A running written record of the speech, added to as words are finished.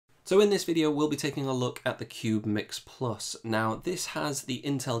So in this video, we'll be taking a look at the Cube Mix Plus. Now, this has the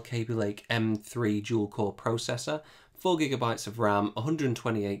Intel Kaby Lake M3 dual-core processor, 4GB of RAM,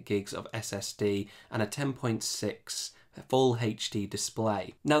 128GB of SSD, and a 10.6 full HD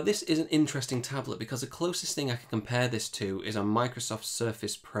display. Now, this is an interesting tablet because the closest thing I can compare this to is a Microsoft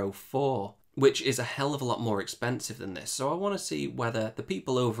Surface Pro 4, which is a hell of a lot more expensive than this. So I want to see whether the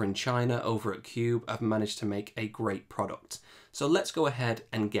people over in China, over at Cube, have managed to make a great product. So let's go ahead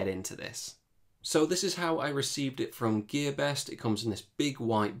and get into this. So this is how I received it from GearBest. It comes in this big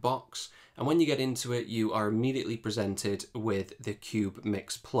white box, and when you get into it, you are immediately presented with the Cube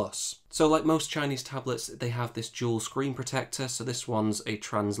Mix Plus. So like most Chinese tablets, they have this dual screen protector. So this one's a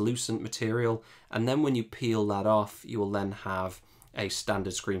translucent material, and then when you peel that off, you will then have a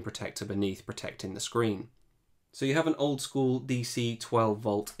standard screen protector beneath protecting the screen. So you have an old school DC 12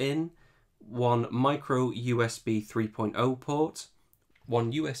 volt in, one micro USB 3.0 port,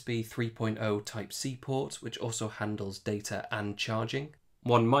 one USB 3.0 Type-C port, which also handles data and charging,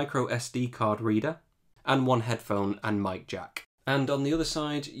 one micro SD card reader, and one headphone and mic jack. And on the other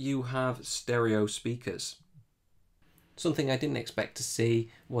side, you have stereo speakers. Something I didn't expect to see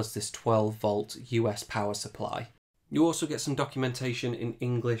was this 12 volt US power supply. You also get some documentation in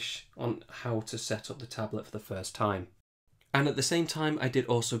English on how to set up the tablet for the first time. And at the same time, I did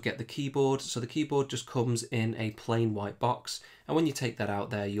also get the keyboard. So the keyboard just comes in a plain white box, and when you take that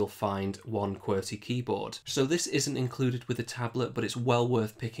out there, you'll find one QWERTY keyboard. So this isn't included with the tablet, but it's well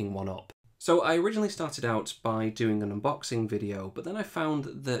worth picking one up. So I originally started out by doing an unboxing video, but then I found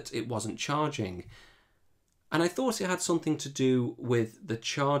that it wasn't charging. And I thought it had something to do with the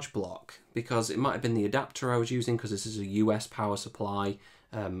charge block, because it might have been the adapter I was using, because this is a US power supply,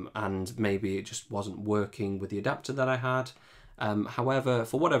 and maybe it just wasn't working with the adapter that I had. However,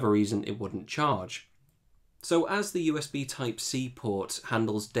 for whatever reason, it wouldn't charge. So as the USB Type-C port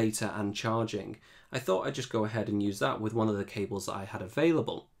handles data and charging, I thought I'd just go ahead and use that with one of the cables that I had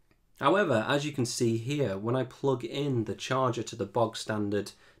available. However, as you can see here, when I plug in the charger to the bog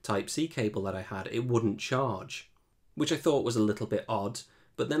standard Type-C cable that I had, it wouldn't charge, which I thought was a little bit odd,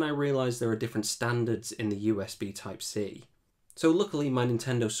 but then I realized there are different standards in the USB Type-C. So luckily my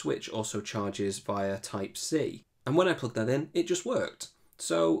Nintendo Switch also charges via Type-C, and when I plugged that in, it just worked.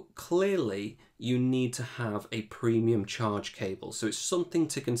 So clearly you need to have a premium charge cable, so it's something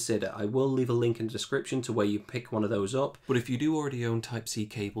to consider. I will leave a link in the description to where you pick one of those up, but if you do already own Type-C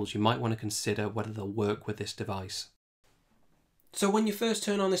cables, you might want to consider whether they'll work with this device. So when you first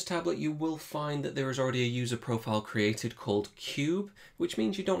turn on this tablet, you will find that there is already a user profile created called Cube, which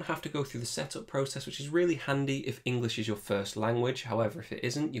means you don't have to go through the setup process, which is really handy if English is your first language. However, if it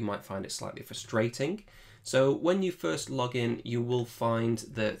isn't, you might find it slightly frustrating. So when you first log in, you will find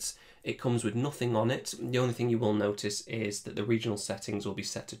that it comes with nothing on it. The only thing you will notice is that the regional settings will be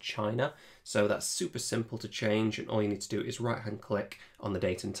set to China. So that's super simple to change, and all you need to do is right-hand click on the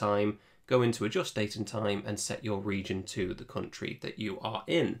date and time, go into adjust date and time, and set your region to the country that you are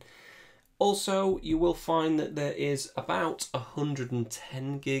in. Also, you will find that there is about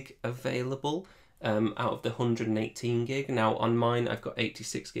 110 gig available out of the 118 gig. Now on mine, I've got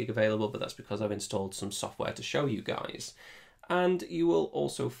 86 gig available, but that's because I've installed some software to show you guys. And you will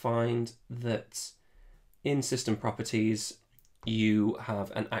also find that in system properties, you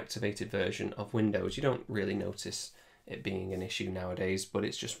have an activated version of Windows. You don't really notice it being an issue nowadays, but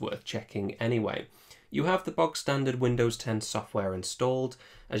it's just worth checking anyway. You have the bog standard Windows 10 software installed.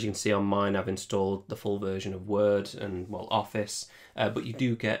 As you can see on mine, I've installed the full version of Word and, well, Office, but you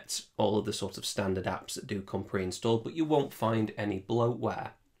do get all of the sort of standard apps that do come pre-installed, but you won't find any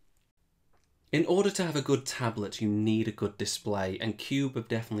bloatware. In order to have a good tablet, you need a good display, and Cube have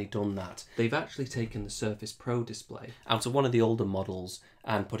definitely done that. They've actually taken the Surface Pro display out of one of the older models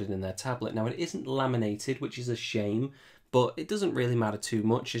and put it in their tablet. Now, it isn't laminated, which is a shame, but it doesn't really matter too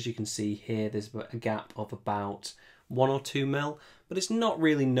much. As you can see here, there's a gap of about 1 or 2 mil, but it's not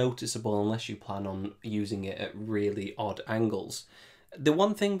really noticeable unless you plan on using it at really odd angles. The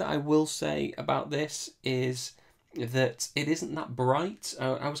one thing that I will say about this is that it isn't that bright.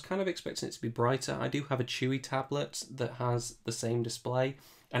 I was kind of expecting it to be brighter. I do have a Chewy tablet that has the same display,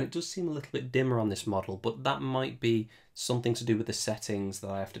 and it does seem a little bit dimmer on this model, but that might be something to do with the settings that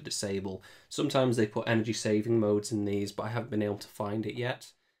I have to disable. Sometimes they put energy saving modes in these, but I haven't been able to find it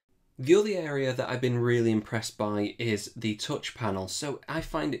yet. The other area that I've been really impressed by is the touch panel. So I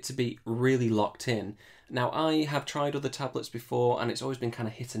find it to be really locked in. Now, I have tried other tablets before, and it's always been kind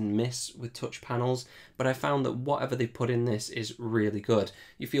of hit and miss with touch panels, but I found that whatever they put in this is really good.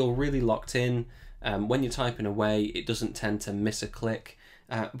 You feel really locked in. When you're typing away, it doesn't tend to miss a click.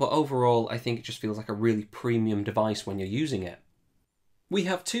 But overall, I think it just feels like a really premium device when you're using it. We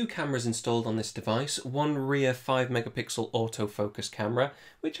have two cameras installed on this device, one rear 5 megapixel autofocus camera,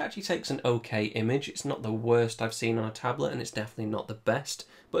 which actually takes an okay image. It's not the worst I've seen on a tablet and it's definitely not the best,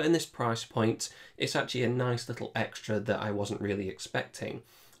 but in this price point, it's actually a nice little extra that I wasn't really expecting.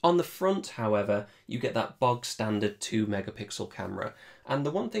 On the front, however, you get that bog standard 2 megapixel camera, and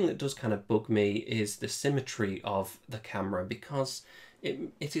the one thing that does kind of bug me is the symmetry of the camera, because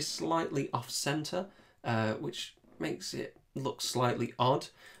it is slightly off-center, which makes it look slightly odd.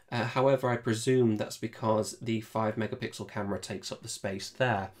 However, I presume that's because the 5 megapixel camera takes up the space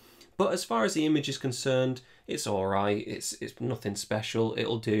there. But as far as the image is concerned, it's alright. It's nothing special.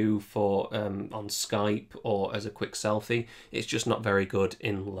 It'll do for on Skype or as a quick selfie. It's just not very good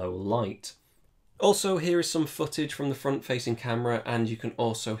in low light. Also, here is some footage from the front-facing camera, and you can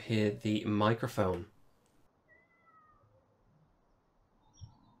also hear the microphone.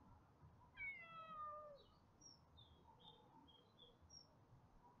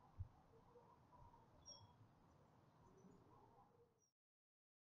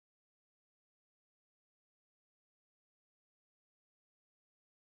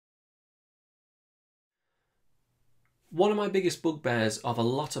 One of my biggest bugbears of a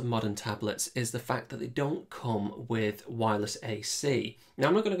lot of modern tablets is the fact that they don't come with wireless AC. Now,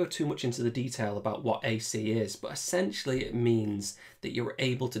 I'm not going to go too much into the detail about what AC is, but essentially it means that you're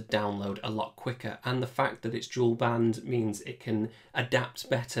able to download a lot quicker, and the fact that it's dual band means it can adapt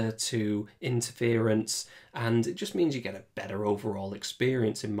better to interference, and it just means you get a better overall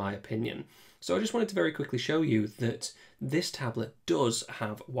experience, in my opinion. So I just wanted to very quickly show you that this tablet does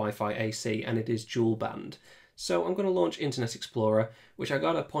have Wi-Fi AC and it is dual band. So I'm going to launch Internet Explorer, which I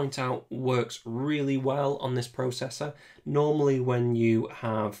gotta point out works really well on this processor. Normally when you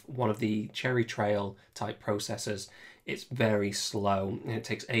have one of the Cherry Trail type processors, it's very slow and it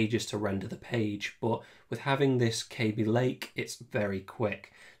takes ages to render the page, but with having this Kaby Lake, it's very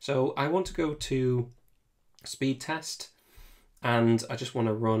quick. So I want to go to speed test, and I just want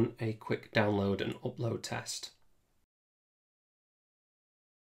to run a quick download and upload test.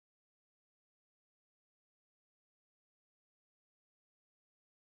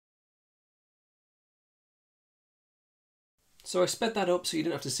 So I sped that up so you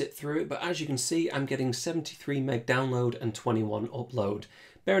didn't have to sit through it, but as you can see, I'm getting 73 meg download and 21 upload.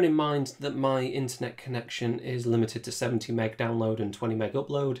 Bearing in mind that my internet connection is limited to 70 meg download and 20 meg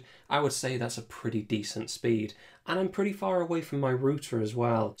upload, I would say that's a pretty decent speed. And I'm pretty far away from my router as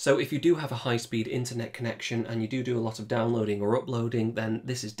well. So if you do have a high-speed internet connection and you do a lot of downloading or uploading, then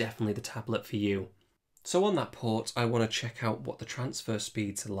this is definitely the tablet for you. So on that port, I want to check out what the transfer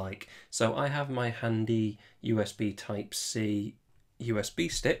speeds are like. So I have my handy USB Type-C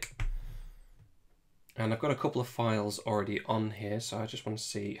USB stick, and I've got a couple of files already on here, so I just want to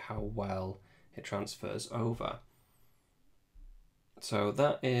see how well it transfers over. So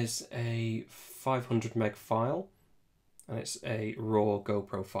that is a 500 meg file, and it's a raw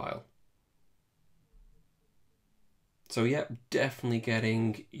GoPro file. So yeah, definitely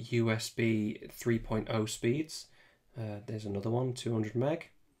getting USB 3.0 speeds. There's another one, 200 meg.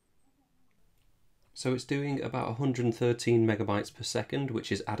 So it's doing about 113 megabytes per second,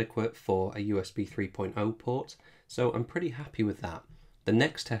 which is adequate for a USB 3.0 port. So I'm pretty happy with that. The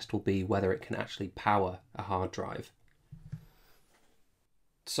next test will be whether it can actually power a hard drive.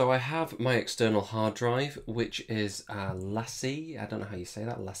 So I have my external hard drive, which is a Lassie, I don't know how you say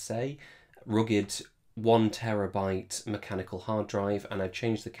that, Lassie, rugged 1 terabyte mechanical hard drive, and I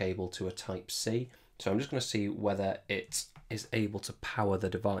changed the cable to a Type-C. So I'm just going to see whether it is able to power the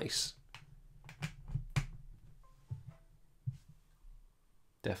device.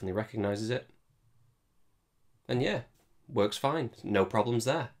 Definitely recognizes it. And yeah, works fine. No problems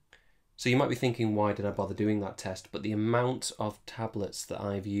there. So you might be thinking, why did I bother doing that test? But the amount of tablets that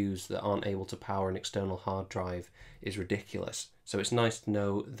I've used that aren't able to power an external hard drive is ridiculous. So it's nice to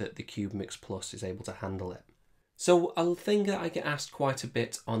know that the Cube Mix Plus is able to handle it. So a thing that I get asked quite a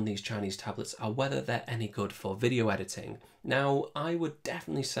bit on these Chinese tablets are whether they're any good for video editing. Now, I would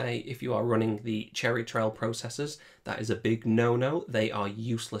definitely say if you are running the Cherry Trail processors, that is a big no-no. They are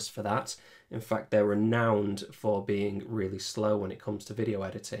useless for that. In fact, they're renowned for being really slow when it comes to video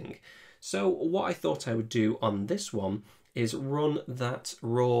editing. So what I thought I would do on this one is run that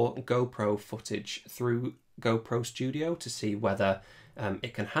raw GoPro footage through GoPro Studio to see whether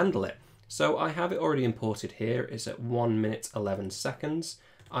it can handle it. So I have it already imported here. It's at 1 minute 11 seconds.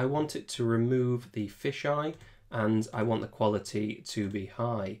 I want it to remove the fisheye and I want the quality to be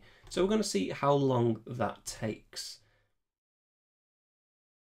high. So we're going to see how long that takes.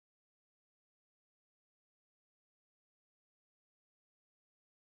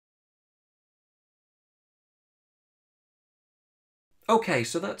 Okay,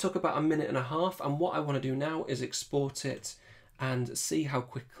 so that took about 1.5 minutes, and what I want to do now is export it and see how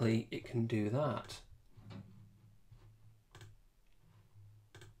quickly it can do that.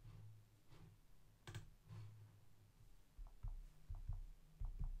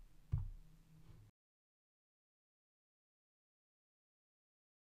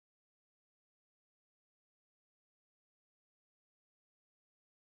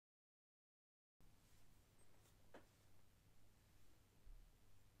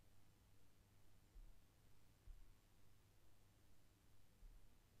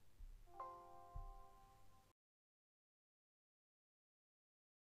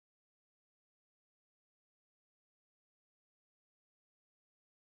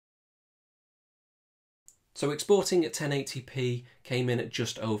 So exporting at 1080p came in at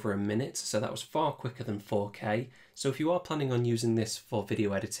just over 1 minute, so that was far quicker than 4K. So if you are planning on using this for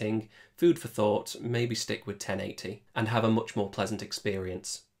video editing, food for thought, maybe stick with 1080 and have a much more pleasant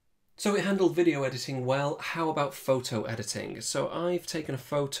experience. So it handled video editing well. How about photo editing? So I've taken a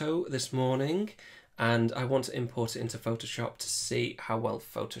photo this morning and I want to import it into Photoshop to see how well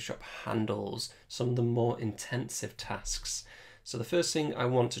Photoshop handles some of the more intensive tasks. So the first thing I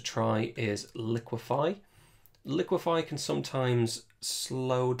want to try is liquify. Liquify can sometimes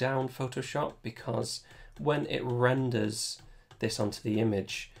slow down Photoshop because when it renders this onto the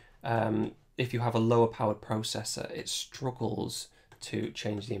image, if you have a lower powered processor, it struggles to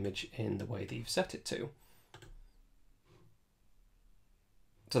change the image in the way that you've set it to.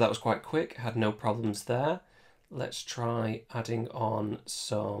 So that was quite quick, had no problems there. Let's try adding on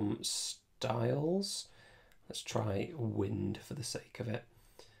some styles. Let's try wind for the sake of it.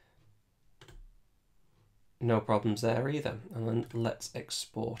 No problems there either. And then let's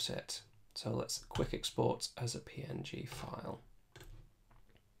export it. So let's quick export as a PNG file.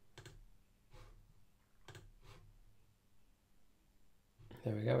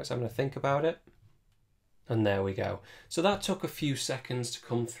 There we go, it's having to think about it. And there we go. So that took a few seconds to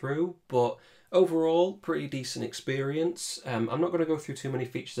come through, but overall, pretty decent experience. I'm not going to go through too many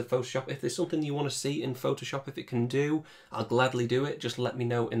features of Photoshop. If there's something you want to see in Photoshop, if it can do, I'll gladly do it. Just let me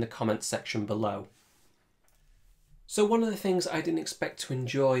know in the comments section below. So one of the things I didn't expect to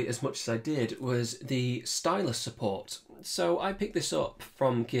enjoy as much as I did was the Stylus support. So I picked this up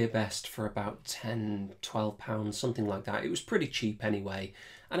from GearBest for about £10–12, something like that. It was pretty cheap anyway,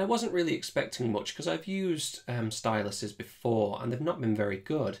 and I wasn't really expecting much because I've used Styluses before and they've not been very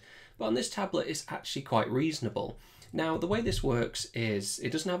good. But on this tablet it's actually quite reasonable. Now the way this works is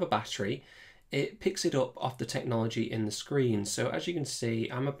it doesn't have a battery, it picks it up off the technology in the screen. So as you can see,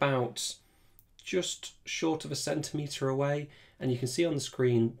 I'm about just short of 1 centimetre away, and you can see on the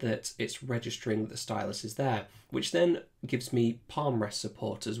screen that it's registering that the stylus is there, which then gives me palm rest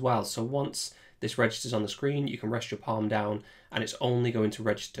support as well. So once this registers on the screen, you can rest your palm down and it's only going to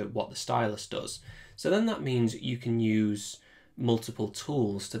register what the stylus does. So then that means you can use multiple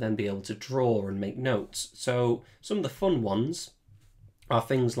tools to then be able to draw and make notes. So some of the fun ones are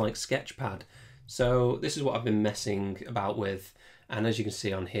things like Sketchpad. So this is what I've been messing about with, and as you can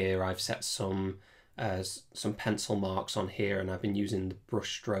see on here, I've set some pencil marks on here, and I've been using the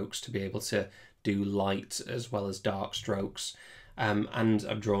brush strokes to be able to do light as well as dark strokes. And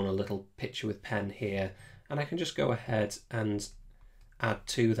I've drawn a little picture with pen here, and I can just go ahead and add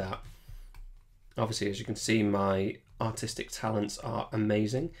to that. Obviously, as you can see, my artistic talents are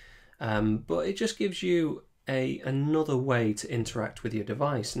amazing, but it just gives you another way to interact with your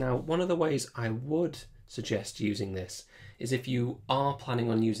device. Now, one of the ways I would suggest using this is if you are planning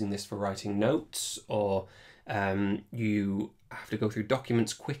on using this for writing notes, or you have to go through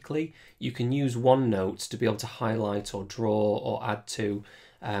documents quickly, you can use OneNote to be able to highlight or draw or add to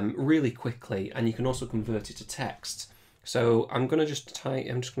really quickly, and you can also convert it to text. So I'm just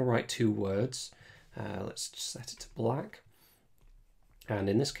going to write 2 words. Let's just set it to black, and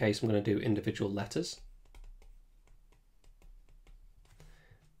in this case I'm going to do individual letters.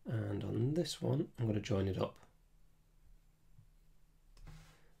 And on this one, I'm going to join it up.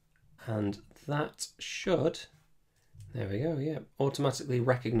 And that should, there we go, yeah, automatically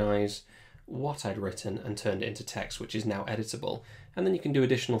recognise what I'd written and turned it into text, which is now editable. And then you can do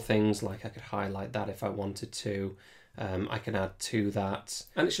additional things, like I could highlight that if I wanted to. I can add to that.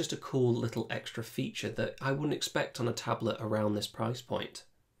 And it's just a cool little extra feature that I wouldn't expect on a tablet around this price point.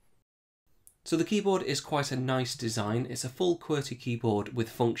 So the keyboard is quite a nice design. It's a full QWERTY keyboard with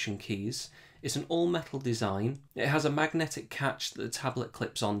function keys. It's an all-metal design. It has a magnetic catch that the tablet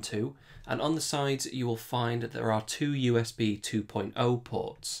clips onto, and on the sides you will find that there are two USB 2.0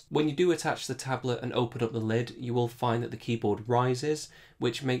 ports. When you do attach the tablet and open up the lid, you will find that the keyboard rises,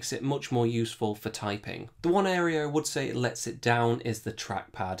 which makes it much more useful for typing. The one area I would say it lets it down is the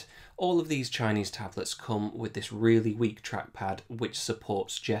trackpad. All of these Chinese tablets come with this really weak trackpad which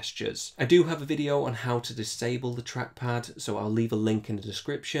supports gestures. I do have a video on how to disable the trackpad, so I'll leave a link in the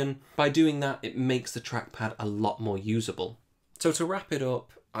description. By doing that, it makes the trackpad a lot more usable. So to wrap it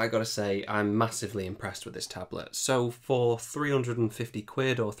up, I gotta say I'm massively impressed with this tablet. So for 350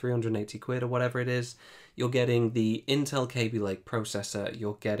 quid or 380 quid or whatever it is, you're getting the Intel Kaby Lake processor,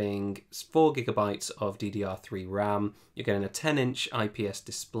 you're getting 4GB of DDR3 RAM, you're getting a 10-inch IPS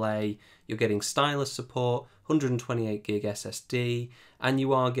display, you're getting Stylus support, 128GB SSD, and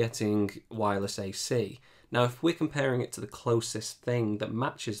you are getting wireless AC. Now, if we're comparing it to the closest thing that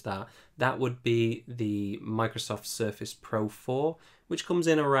matches that, that would be the Microsoft Surface Pro 4, which comes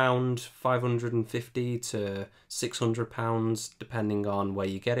in around 550 to 600 pounds, depending on where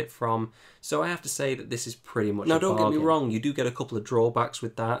you get it from. So I have to say that this is pretty much a bargain. Now, don't get me wrong, you do get a couple of drawbacks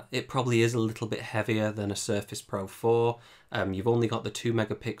with that. It probably is a little bit heavier than a Surface Pro 4. You've only got the 2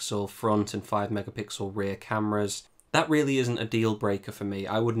 megapixel front and 5 megapixel rear cameras. That really isn't a deal breaker for me.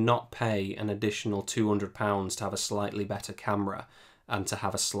 I would not pay an additional £200 to have a slightly better camera and to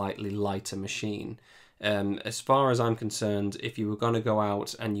have a slightly lighter machine. As far as I'm concerned, if you were going to go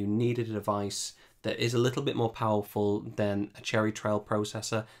out and you needed a device that is a little bit more powerful than a Cherry Trail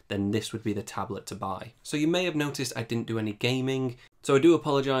processor, then this would be the tablet to buy. So you may have noticed I didn't do any gaming. So I do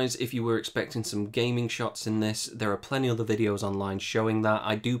apologise if you were expecting some gaming shots in this. There are plenty of other videos online showing that.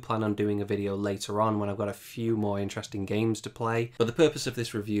 I do plan on doing a video later on when I've got a few more interesting games to play. But the purpose of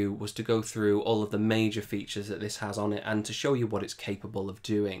this review was to go through all of the major features that this has on it and to show you what it's capable of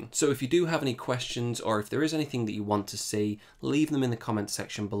doing. So if you do have any questions or if there is anything that you want to see, leave them in the comment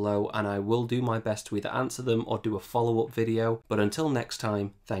section below and I will do my best to either answer them or do a follow-up video. But until next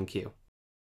time, thank you.